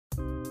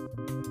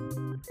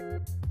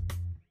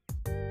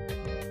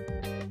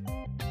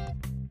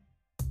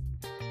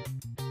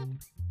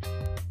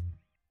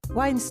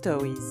Wine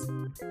Stories,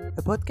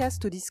 a podcast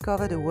to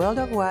discover the world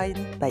of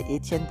wine by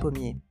Étienne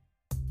Pommier.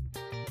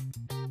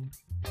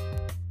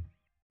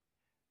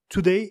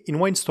 Today, in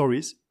Wine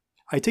Stories,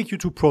 I take you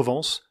to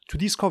Provence to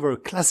discover a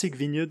classic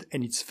vineyard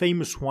and its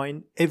famous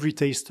wine every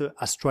taster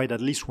has tried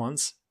at least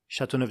once,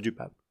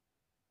 Chateauneuf-du-Pape.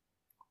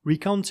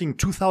 Recounting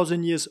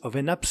 2,000 years of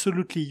an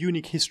absolutely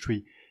unique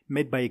history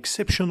made by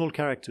exceptional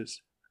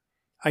characters,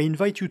 I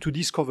invite you to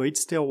discover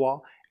its terroir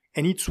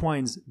and its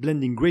wines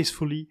blending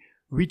gracefully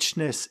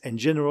richness and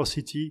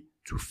generosity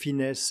to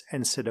finesse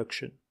and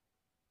seduction.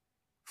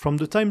 From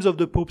the times of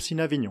the popes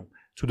in Avignon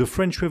to the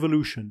French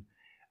Revolution,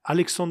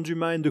 Alexandre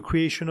Dumas and the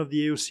creation of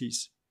the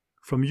AOCs,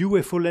 from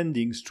UFO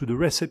landings to the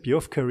recipe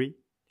of curry,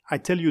 I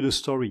tell you the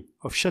story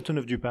of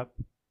Chateauneuf-du-Pape,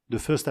 the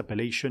first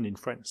appellation in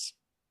France.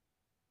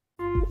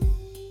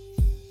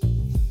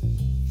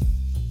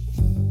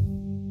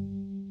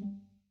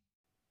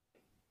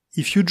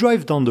 If you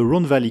drive down the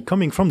Rhône Valley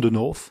coming from the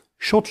north,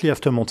 shortly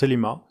after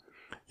Montélimar,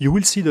 you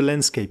will see the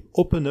landscape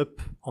open up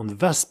on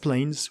vast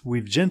plains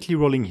with gently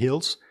rolling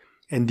hills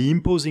and the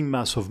imposing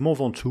mass of Mont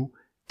Ventoux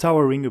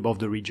towering above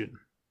the region.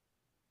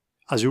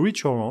 As you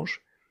reach Orange,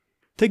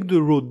 take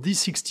the road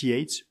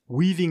D68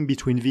 weaving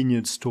between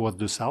vineyards towards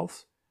the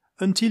south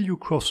until you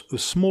cross a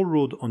small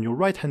road on your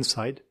right-hand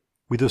side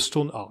with a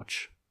stone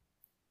arch.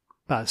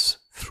 Pass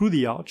through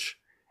the arch,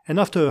 and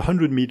after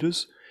 100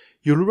 meters,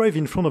 you'll arrive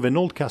in front of an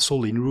old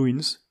castle in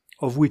ruins,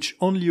 of which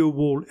only a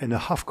wall and a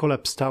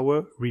half-collapsed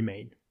tower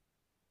remain.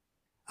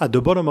 At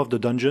the bottom of the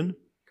dungeon,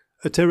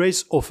 a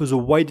terrace offers a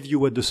wide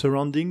view at the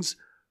surroundings,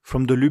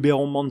 from the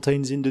Luberon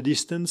mountains in the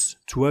distance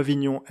to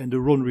Avignon and the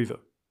Rhône River.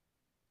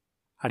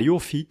 At your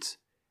feet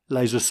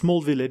lies a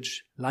small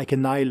village like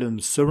an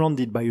island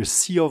surrounded by a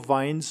sea of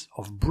vines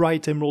of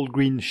bright emerald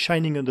green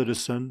shining under the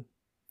sun.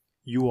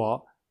 You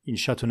are in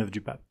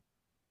Chateauneuf-du-Pape.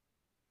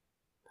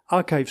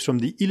 Archives from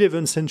the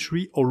 11th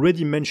century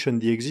already mention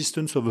the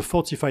existence of a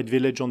fortified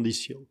village on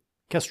this hill,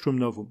 Castrum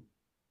Novum.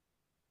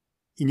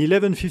 In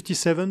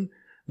 1157,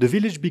 the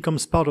village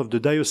becomes part of the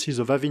Diocese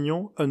of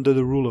Avignon under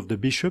the rule of the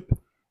bishop,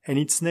 and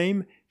its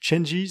name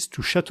changes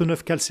to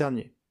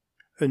Châteauneuf-Calcernier,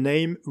 a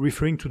name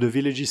referring to the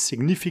village's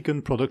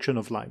significant production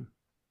of lime.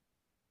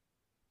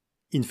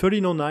 In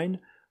 1309,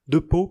 the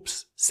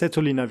popes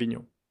settle in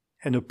Avignon,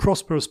 and a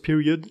prosperous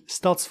period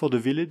starts for the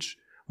village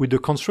with the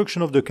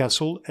construction of the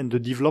castle and the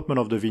development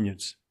of the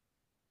vineyards.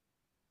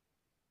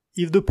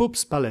 If the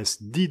Pope's palace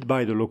did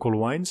buy the local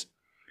wines,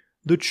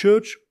 the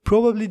church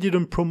probably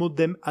didn't promote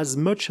them as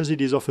much as it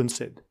is often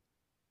said.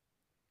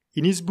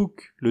 In his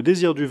book Le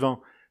Désir du Vin,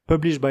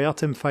 published by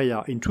Artem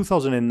Fayard in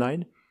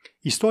 2009,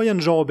 historian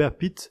Jean-Robert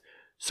Pitt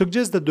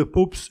suggests that the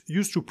popes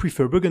used to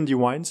prefer Burgundy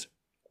wines,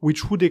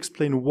 which would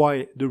explain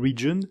why the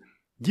region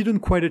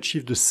didn't quite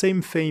achieve the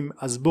same fame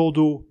as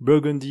Bordeaux,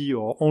 Burgundy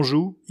or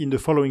Anjou in the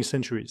following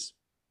centuries.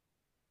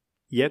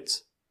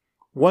 Yet,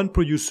 one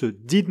producer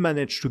did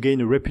manage to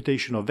gain a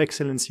reputation of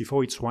excellency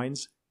for its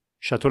wines,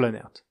 Château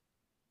Lannert.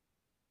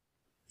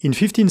 In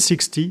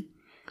 1560,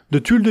 the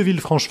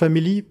Tulle-de-Villefranche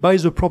family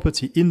buys a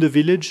property in the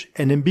village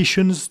and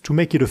ambitions to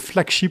make it a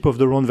flagship of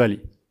the Rhône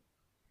Valley.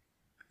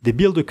 They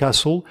build a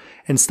castle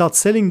and start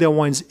selling their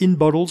wines in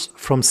bottles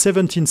from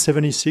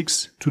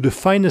 1776 to the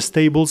finest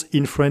tables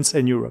in France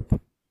and Europe.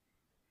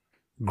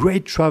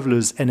 Great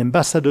travelers and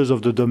ambassadors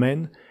of the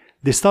domain,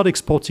 they start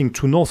exporting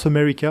to North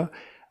America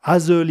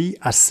as early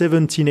as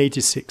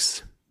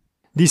 1786.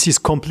 This is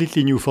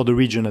completely new for the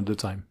region at the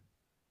time.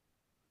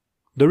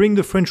 During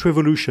the French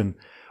Revolution,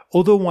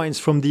 other wines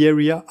from the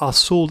area are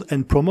sold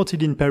and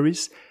promoted in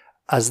Paris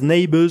as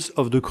neighbors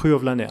of the Cru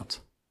of Lannert.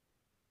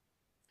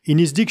 In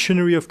his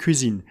Dictionary of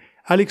Cuisine,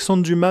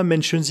 Alexandre Dumas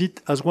mentions it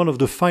as one of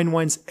the fine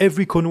wines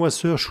every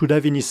connoisseur should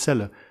have in his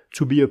cellar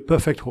to be a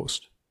perfect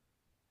host.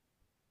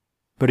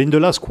 But in the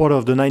last quarter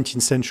of the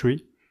 19th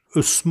century,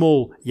 a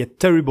small yet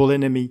terrible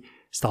enemy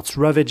starts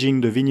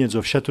ravaging the vineyards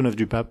of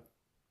Chateauneuf-du-Pape,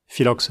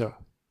 phylloxera.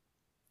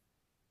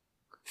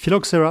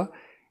 Phylloxera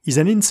is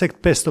an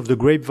insect pest of the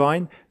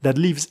grapevine that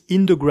lives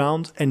in the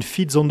ground and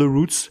feeds on the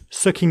roots,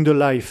 sucking the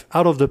life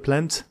out of the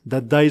plant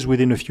that dies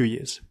within a few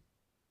years.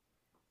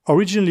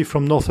 Originally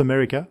from North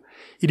America,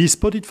 it is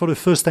spotted for the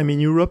first time in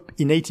Europe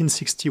in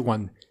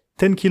 1861,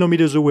 10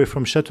 kilometers away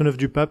from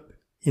Chateauneuf-du-Pape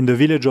in the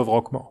village of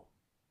Roquemort.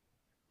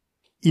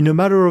 In a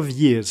matter of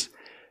years,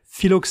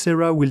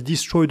 phylloxera will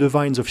destroy the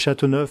vines of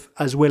Chateauneuf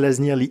as well as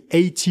nearly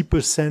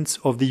 80%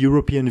 of the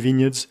European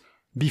vineyards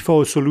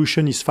before a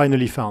solution is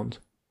finally found: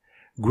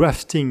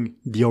 grafting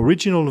the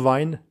original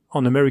vine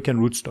on American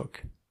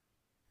rootstock.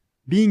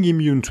 Being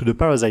immune to the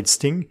parasite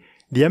sting,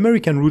 the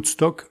American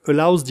rootstock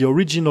allows the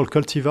original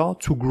cultivar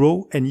to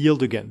grow and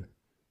yield again.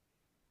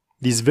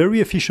 This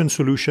very efficient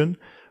solution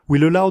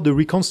will allow the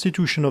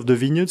reconstitution of the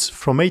vineyards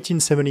from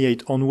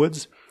 1878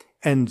 onwards,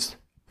 and,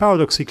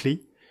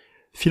 paradoxically,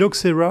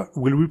 phylloxera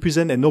will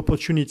represent an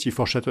opportunity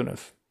for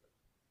Chateauneuf.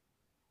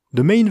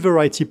 The main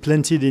variety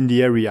planted in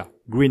the area,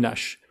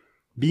 Grenache,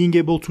 being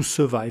able to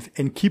survive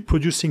and keep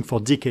producing for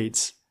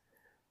decades.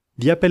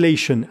 The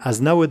appellation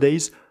has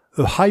nowadays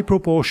a high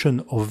proportion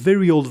of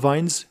very old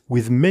vines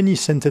with many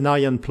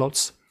centenarian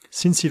plots,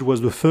 since it was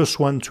the first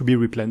one to be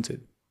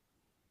replanted.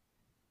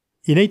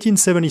 In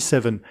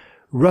 1877,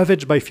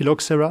 ravaged by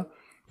phylloxera,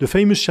 the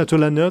famous Château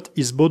Lannert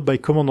is bought by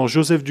Commandant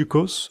Joseph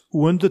Ducos,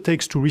 who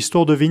undertakes to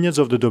restore the vineyards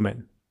of the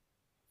domain.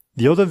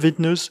 The other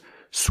vintners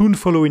soon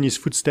follow in his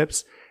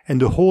footsteps,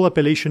 and the whole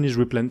appellation is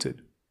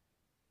replanted.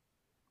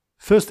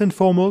 First and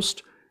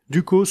foremost,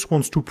 Ducos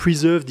wants to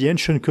preserve the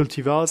ancient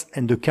cultivars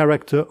and the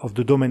character of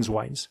the domain's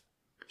wines.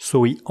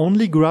 So he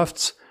only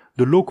grafts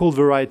the local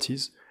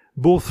varieties,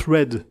 both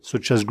red,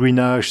 such as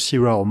Grenache,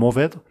 Syrah or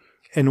Mourvèdre,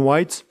 and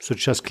white,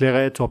 such as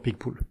Clairette or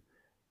Picpoul.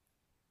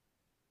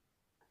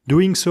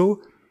 Doing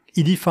so,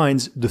 he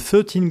defines the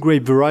 13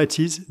 grape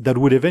varieties that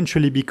would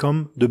eventually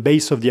become the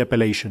base of the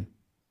appellation.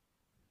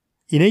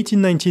 In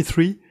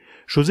 1893,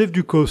 Joseph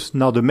Ducos,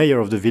 now the mayor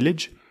of the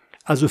village,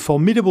 has a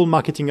formidable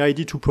marketing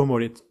idea to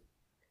promote it.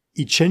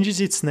 It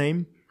changes its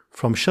name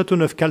from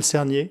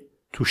Chateauneuf-Calcernier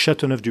to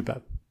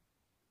Chateauneuf-du-Pape.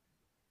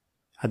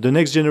 At the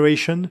next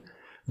generation,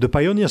 the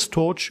pioneer's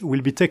torch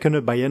will be taken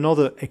up by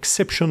another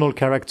exceptional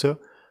character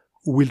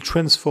who will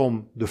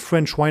transform the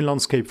French wine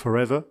landscape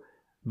forever,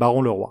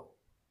 Baron Leroy.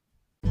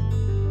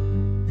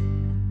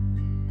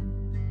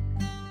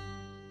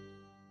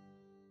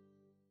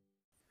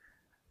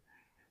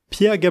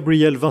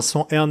 Pierre-Gabriel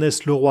Vincent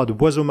Ernest Leroy de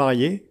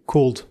Boiseau-Marier,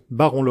 called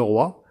Baron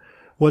Leroy,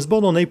 was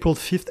born on April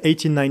 5,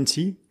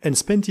 1890, and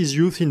spent his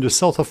youth in the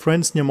south of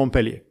France near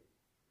Montpellier.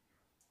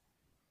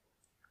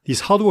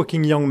 This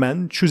hard-working young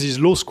man chooses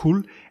law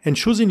school and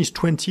shows in his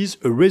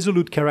 20s a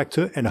resolute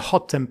character and a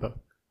hot temper.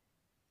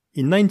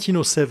 In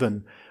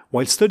 1907,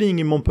 while studying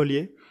in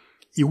Montpellier,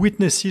 he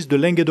witnesses the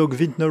Languedoc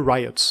vintner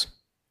riots.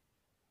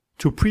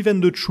 To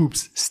prevent the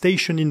troops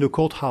stationed in the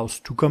courthouse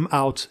to come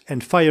out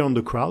and fire on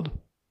the crowd,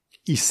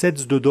 he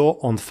sets the door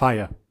on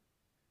fire.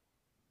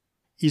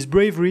 His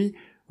bravery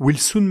will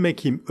soon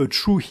make him a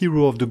true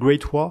hero of the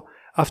Great War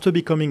after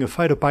becoming a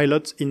fighter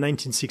pilot in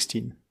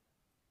 1916.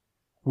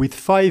 With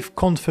 5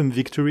 confirmed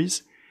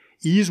victories,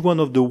 he is one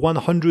of the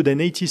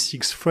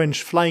 186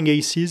 French flying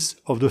aces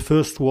of the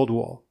First World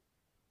War.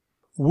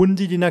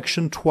 Wounded in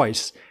action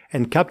twice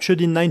and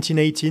captured in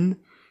 1918,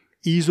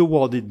 he is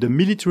awarded the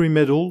military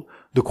medal,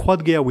 the Croix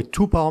de Guerre with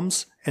 2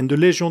 palms, and the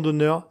Légion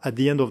d'honneur at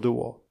the end of the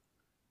war.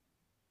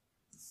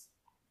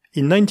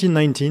 In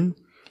 1919,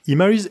 he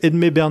marries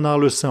Edmé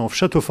Bernard Le Saint of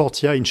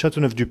Château-Fortiat in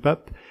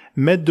Chateauneuf-du-Pape,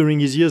 met during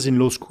his years in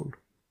law school.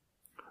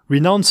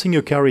 Renouncing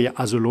a career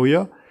as a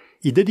lawyer,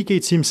 he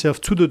dedicates himself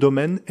to the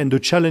domain and the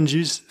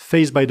challenges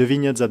faced by the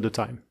vineyards at the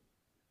time.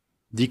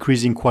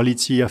 Decreasing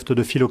quality after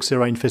the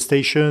phylloxera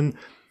infestation,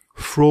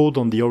 fraud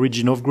on the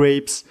origin of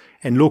grapes,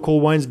 and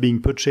local wines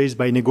being purchased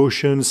by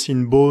negociants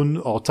in Beaune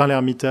or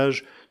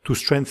Tain-l'Hermitage to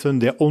strengthen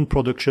their own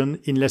production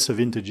in lesser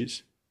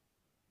vintages.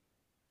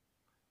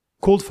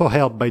 Called for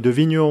help by the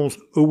vignerons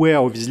aware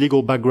of his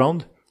legal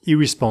background, he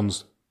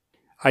responds,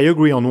 "I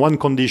agree on one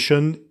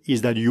condition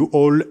is that you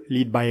all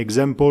lead by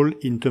example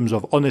in terms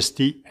of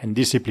honesty and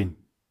discipline."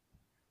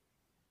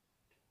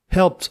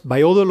 Helped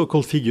by other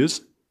local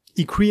figures,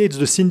 he creates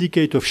the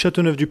Syndicate of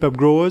Chateauneuf-du-Pape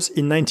growers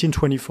in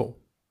 1924.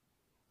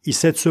 He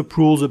sets up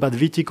rules about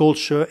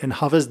viticulture and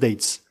harvest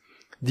dates,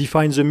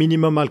 defines a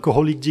minimum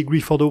alcoholic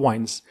degree for the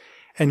wines,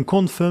 and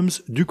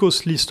confirms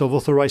Ducos' list of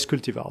authorized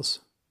cultivars.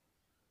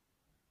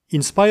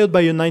 Inspired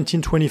by a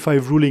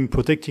 1925 ruling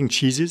protecting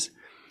cheeses,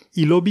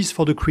 he lobbies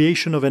for the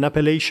creation of an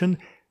appellation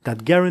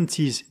that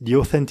guarantees the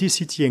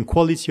authenticity and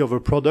quality of a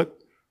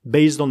product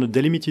based on a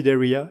delimited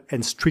area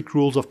and strict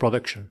rules of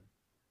production.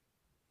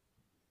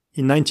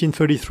 In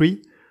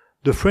 1933,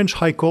 the French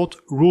High Court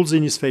rules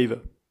in his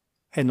favor,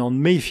 and on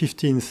May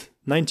 15,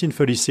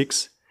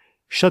 1936,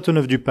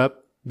 Chateauneuf-du-Pape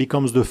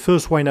becomes the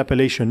first wine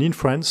appellation in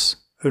France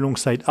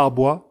alongside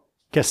Arbois,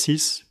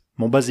 Cassis,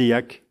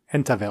 Montbazillac,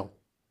 and Tavel.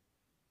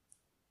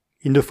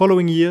 In the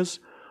following years,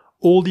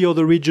 all the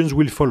other regions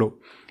will follow,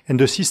 and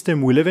the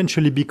system will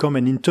eventually become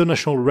an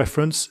international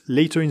reference,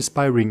 later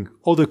inspiring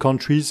other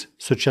countries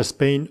such as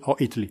Spain or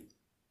Italy.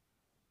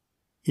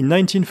 In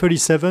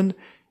 1937,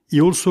 he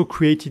also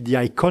created the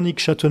iconic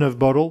Chateauneuf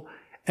bottle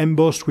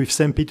embossed with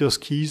St. Peter's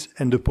keys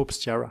and the Pope's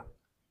tiara.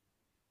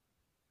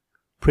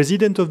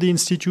 President of the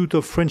Institute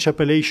of French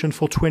Appellation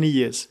for 20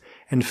 years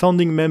and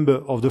founding member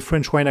of the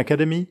French Wine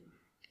Academy,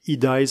 he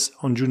dies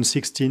on June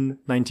 16,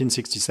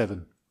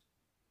 1967.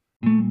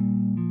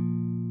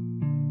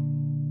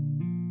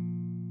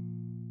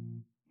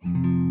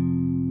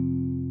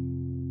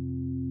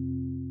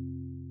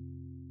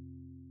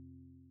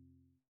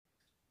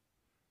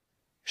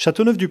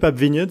 Chateauneuf-du-Pape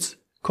vineyards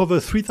cover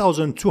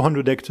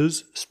 3,200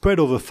 hectares spread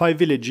over 5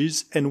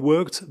 villages and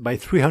worked by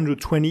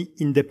 320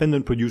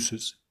 independent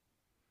producers.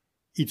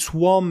 Its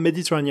warm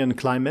Mediterranean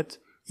climate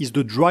is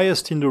the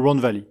driest in the Rhône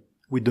Valley,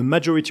 with the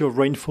majority of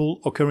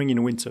rainfall occurring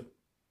in winter.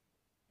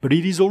 But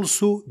it is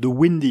also the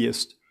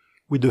windiest,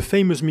 with the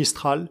famous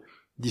Mistral,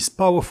 this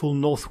powerful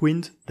north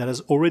wind that has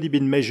already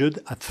been measured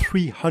at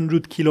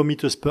 300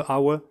 km per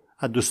hour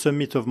at the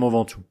summit of Mont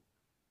Ventoux.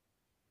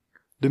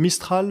 The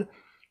Mistral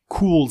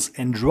cools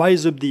and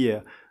dries up the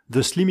air,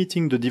 thus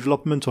limiting the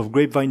development of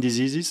grapevine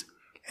diseases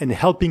and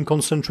helping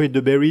concentrate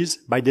the berries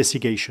by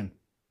desiccation.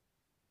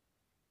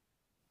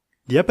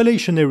 The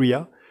appellation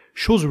area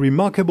shows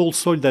remarkable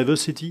soil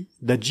diversity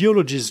that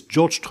geologist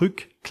George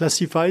Truck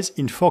classifies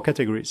in 4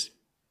 categories.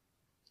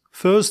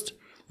 First,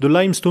 the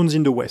limestones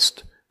in the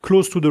west,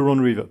 close to the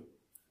Rhone River.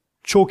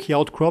 Chalky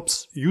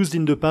outcrops used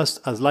in the past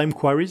as lime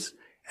quarries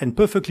and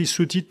perfectly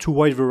suited to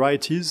white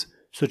varieties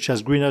such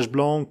as Grenache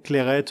Blanc,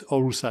 Clairette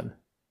or Roussanne.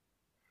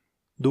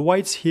 The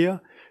whites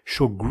here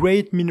show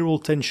great mineral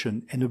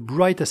tension and a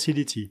bright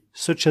acidity,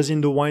 such as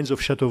in the wines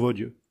of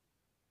Chateauneuf-du-Pape.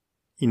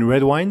 In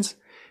red wines,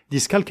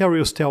 this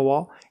calcareous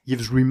terroir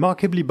gives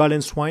remarkably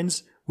balanced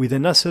wines with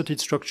an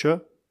asserted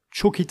structure,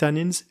 chalky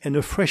tannins and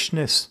a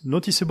freshness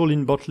noticeable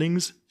in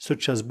bottlings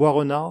such as Bois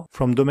Renard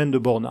from Domaine de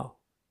Bornard.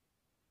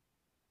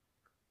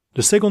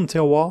 The second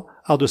terroir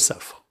are the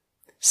Saffres,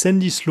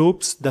 sandy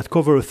slopes that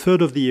cover a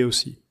third of the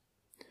AOC.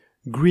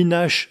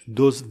 Grenache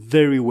does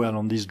very well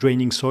on these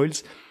draining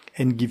soils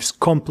and gives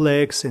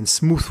complex and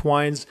smooth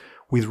wines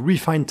with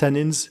refined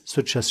tannins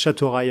such as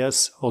Château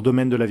Rayas or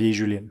Domaine de la Vieille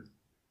Julienne.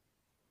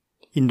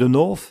 In the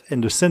north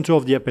and the center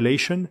of the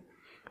appellation,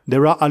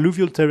 there are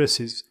alluvial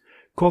terraces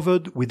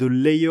covered with a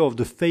layer of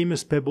the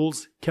famous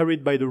pebbles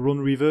carried by the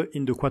Rhone River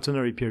in the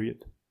Quaternary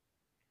period.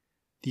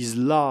 These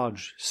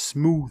large,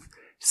 smooth,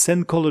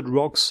 sand-colored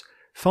rocks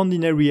found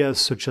in areas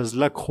such as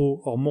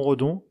Lacroix or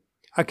Montredon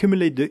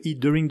accumulate the heat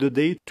during the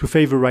day to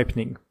favor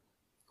ripening.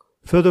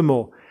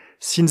 Furthermore,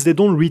 since they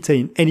don't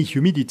retain any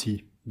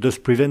humidity, thus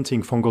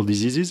preventing fungal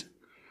diseases,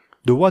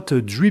 the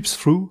water drips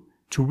through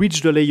to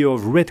reach the layer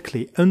of red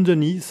clay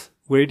underneath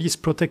where it is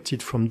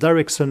protected from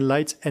direct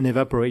sunlight and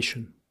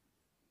evaporation.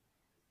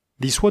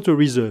 This water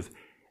reserve,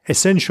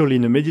 essential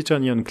in a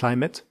Mediterranean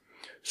climate,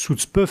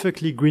 suits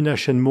perfectly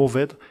Grenache and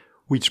Mourvèdre,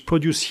 which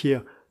produce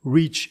here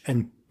rich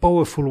and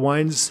powerful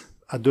wines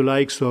at the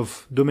likes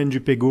of Domaine du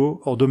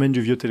Pégau or Domaine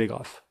du Vieux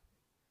Télégraphe.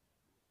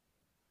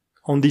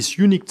 On this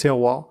unique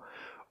terroir,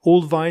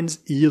 old vines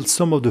yield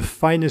some of the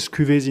finest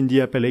cuvées in the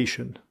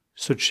appellation,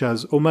 such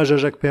as Hommage à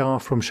Jacques Perrin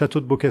from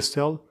Château de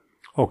Beaucastel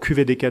or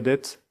Cuvée des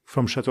Cadettes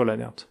from Château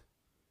Lannert.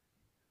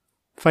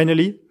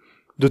 Finally,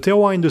 the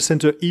terroir in the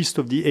center-east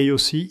of the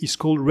AOC is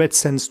called red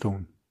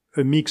sandstone,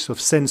 a mix of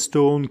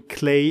sandstone,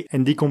 clay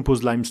and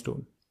decomposed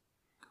limestone.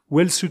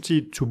 Well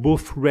suited to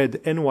both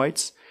red and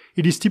whites,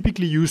 it is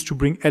typically used to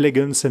bring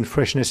elegance and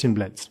freshness in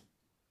blends.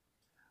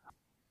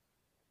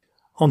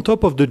 On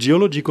top of the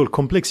geological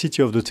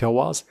complexity of the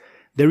terroirs,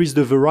 there is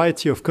the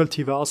variety of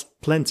cultivars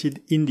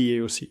planted in the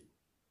AOC.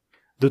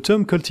 The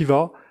term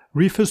cultivar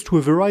refers to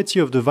a variety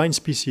of the vine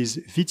species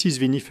Vitis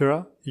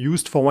vinifera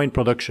used for wine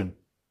production.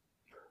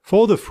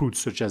 For other fruits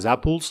such as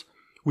apples,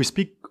 we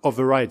speak of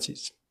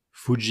varieties: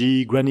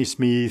 Fuji, Granny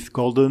Smith,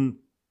 Golden.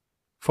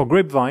 For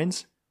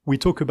grapevines, we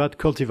talk about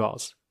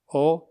cultivars,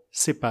 or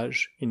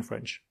cépages in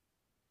French.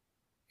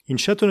 In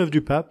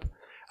Chateauneuf-du-Pape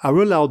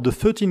are allowed the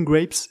 13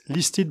 grapes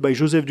listed by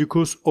Joseph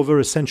Ducos over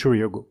a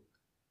century ago: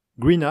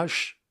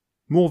 Grenache,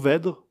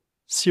 Mourvèdre,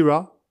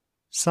 Syrah,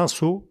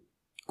 Cinsault,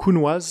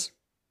 Counoise,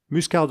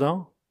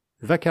 Muscardin,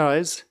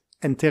 Vaccarez,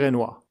 and Terre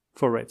Noire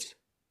for reds,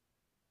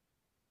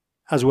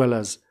 as well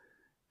as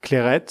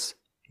Clairette,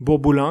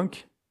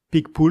 Bourboulenc,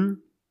 Picpoul,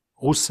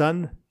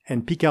 Roussanne,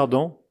 and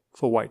Picardin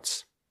for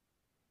whites.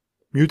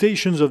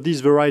 Mutations of these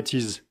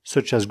varieties,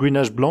 such as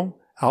Grenache Blanc,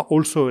 are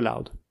also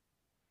allowed.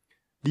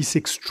 This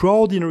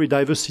extraordinary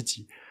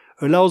diversity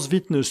allows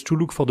vintners to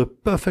look for the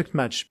perfect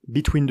match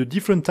between the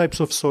different types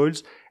of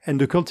soils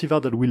and the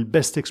cultivar that will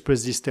best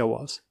express these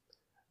terroirs,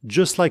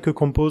 just like a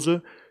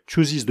composer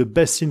chooses the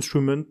best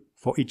instrument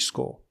for each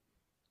score.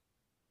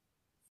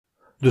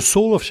 The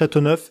soul of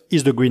Chateauneuf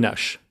is the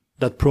Grenache,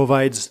 that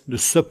provides the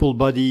supple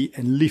body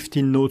and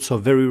lifting notes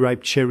of very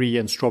ripe cherry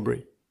and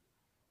strawberry.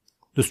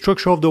 The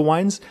structure of the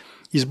wines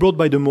is brought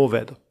by the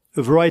Mourvèdre,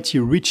 a variety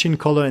rich in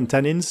color and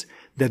tannins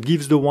that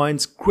gives the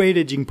wines great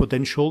aging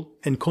potential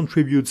and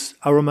contributes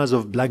aromas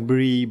of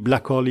blackberry,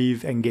 black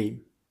olive, and game.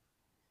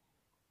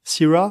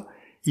 Syrah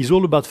is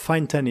all about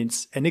fine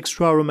tannins and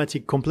extra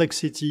aromatic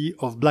complexity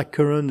of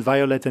blackcurrant,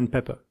 violet, and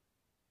pepper.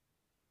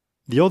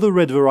 The other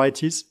red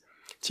varieties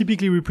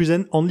typically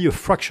represent only a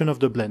fraction of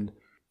the blend,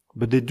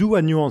 but they do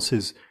add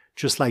nuances,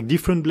 just like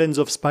different blends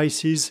of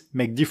spices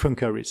make different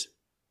curries.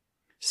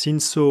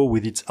 Cinsault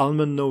with its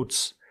almond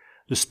notes,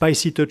 the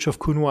spicy touch of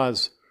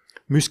Counoise,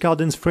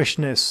 Muscardin's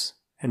freshness,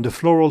 and the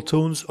floral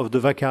tones of the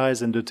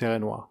Vaccarez and the Terre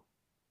Noire.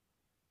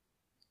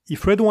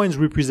 If red wines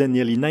represent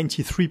nearly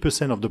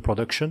 93% of the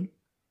production,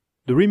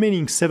 the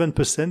remaining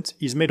 7%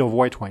 is made of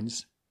white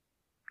wines.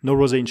 No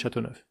rosé in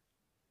Chateauneuf.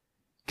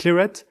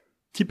 Clairette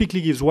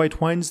typically gives white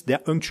wines their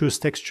unctuous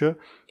texture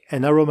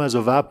and aromas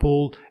of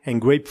apple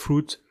and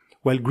grapefruit,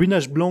 while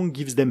Grenache Blanc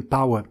gives them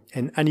power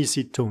and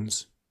aniseed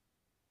tones.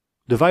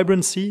 The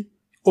vibrancy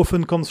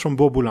often comes from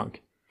Bourboulenc,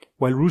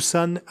 while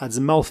Roussanne adds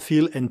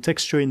mouthfeel and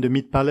texture in the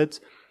mid palate,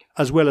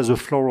 as well as a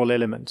floral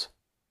element.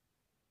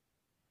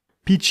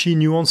 Peachy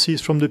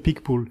nuances from the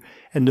Picpoul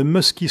and the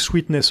musky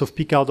sweetness of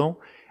Picardin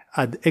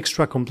add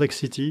extra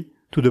complexity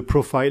to the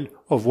profile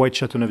of white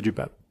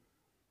Chateauneuf-du-Pape.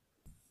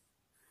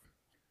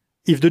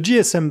 If the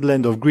GSM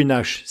blend of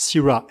Grenache,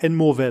 Syrah, and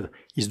Mourvèdre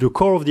is the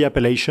core of the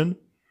appellation,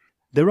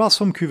 there are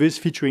some cuvées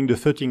featuring the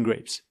 13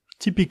 grapes,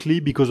 typically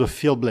because of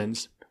field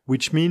blends,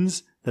 which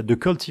means that the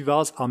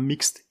cultivars are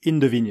mixed in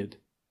the vineyard.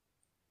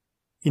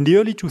 In the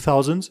early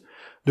 2000s,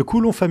 the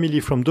Coulon family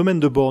from Domaine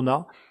de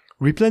Borna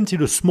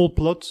replanted a small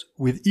plot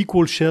with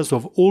equal shares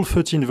of all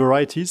 13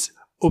 varieties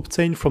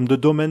obtained from the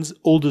domaine's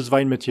oldest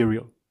vine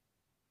material.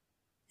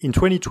 In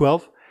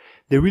 2012,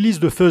 they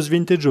released the first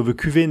vintage of a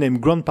cuvée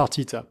named Grand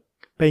Partita,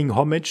 paying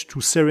homage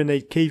to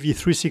Serenade KV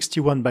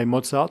 361 by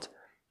Mozart,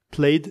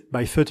 played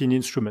by 13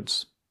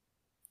 instruments.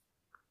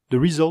 The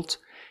result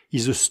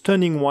is a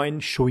stunning wine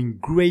showing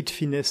great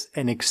finesse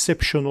and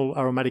exceptional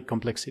aromatic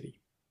complexity.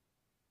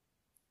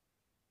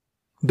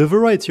 The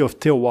variety of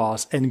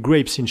terroirs and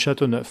grapes in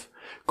Chateauneuf,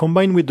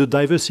 combined with the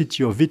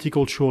diversity of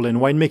viticultural and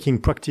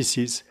winemaking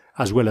practices,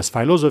 as well as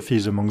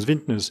philosophies amongst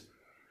vintners,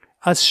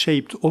 has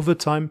shaped over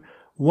time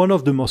one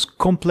of the most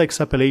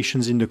complex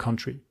appellations in the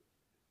country.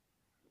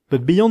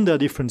 But beyond their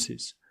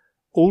differences,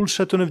 all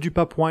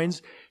Chateauneuf-du-Pape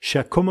wines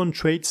share common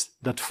traits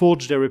that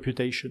forge their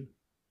reputation.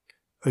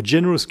 A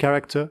generous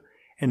character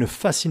and a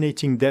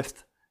fascinating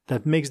depth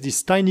that makes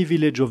this tiny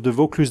village of the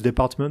Vaucluse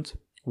department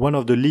one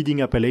of the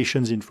leading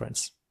appellations in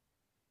France.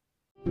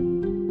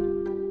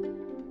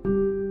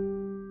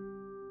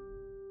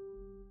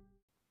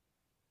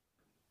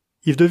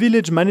 If the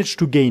village managed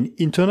to gain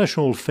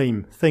international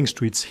fame thanks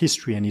to its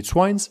history and its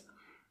wines,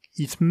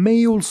 it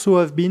may also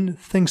have been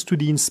thanks to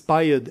the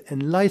inspired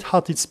and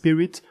light-hearted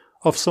spirit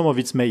of some of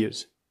its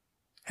mayors.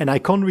 And I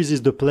can't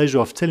resist the pleasure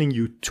of telling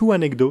you two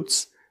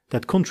anecdotes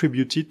that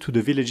contributed to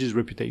the village's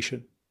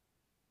reputation.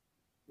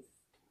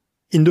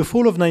 In the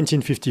fall of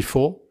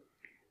 1954,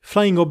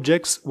 flying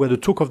objects were the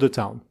talk of the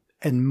town,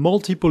 and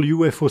multiple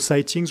UFO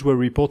sightings were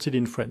reported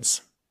in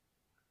France.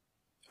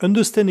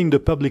 Understanding the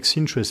public's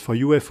interest for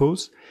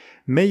UFOs,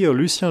 Mayor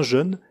Lucien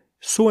Jeune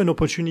saw an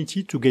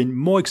opportunity to gain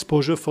more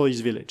exposure for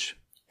his village,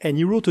 and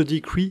he wrote a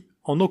decree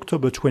on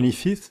October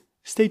 25th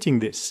stating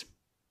this: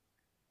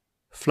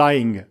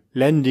 flying,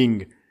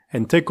 landing,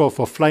 and takeoff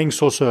of flying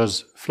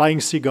saucers, flying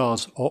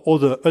cigars, or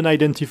other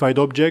unidentified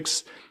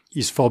objects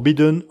is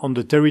forbidden on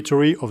the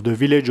territory of the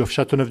village of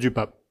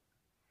Chateauneuf-du-Pape.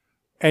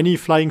 Any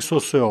flying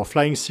saucer or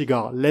flying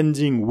cigar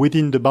landing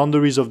within the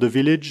boundaries of the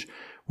village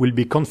will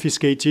be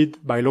confiscated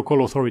by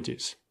local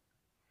authorities.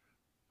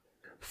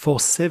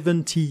 For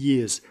 70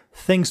 years,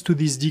 thanks to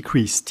this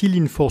decree still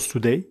in force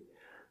today,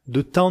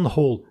 the town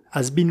hall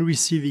has been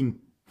receiving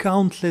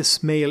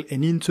countless mail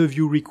and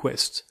interview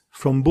requests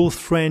from both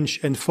French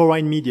and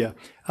foreign media,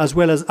 as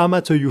well as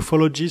amateur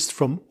ufologists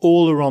from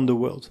all around the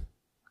world.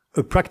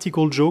 A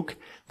practical joke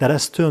that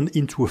has turned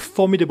into a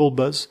formidable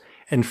buzz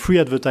and free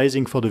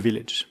advertising for the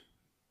village.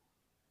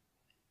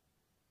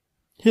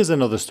 Here's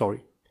another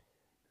story.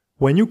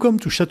 When you come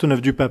to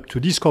Chateauneuf-du-Pape to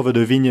discover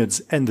the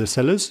vineyards and the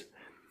cellars,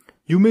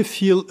 you may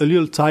feel a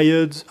little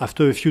tired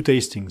after a few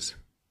tastings.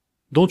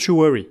 Don't you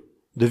worry,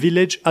 the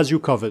village has you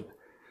covered,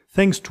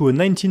 thanks to a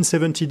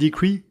 1970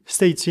 decree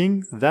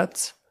stating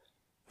that,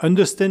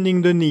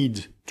 understanding the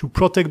need to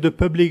protect the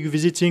public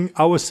visiting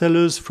our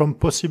cellars from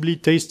possibly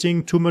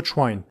tasting too much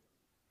wine,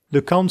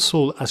 the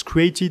council has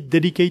created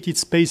dedicated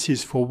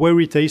spaces for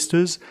weary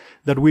tasters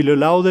that will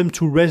allow them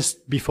to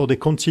rest before they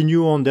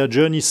continue on their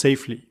journey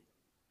safely.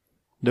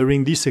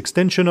 During this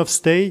extension of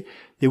stay,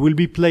 they will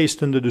be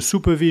placed under the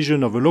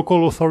supervision of a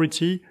local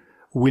authority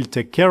who will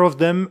take care of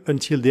them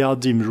until they are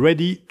deemed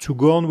ready to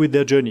go on with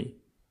their journey.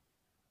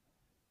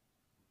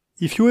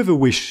 If you ever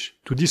wish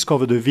to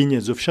discover the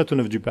vineyards of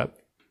Chateauneuf-du-Pape,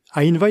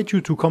 I invite you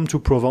to come to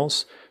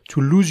Provence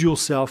to lose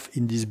yourself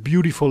in this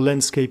beautiful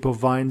landscape of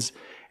vines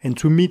and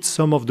to meet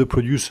some of the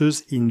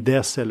producers in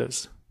their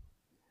cellars.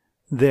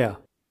 There,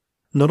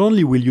 not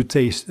only will you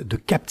taste the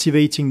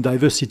captivating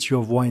diversity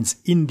of wines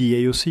in the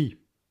AOC,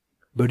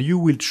 but you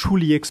will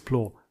truly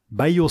explore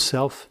by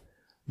yourself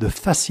the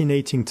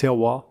fascinating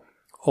terroir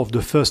of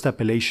the first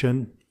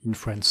appellation in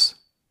France.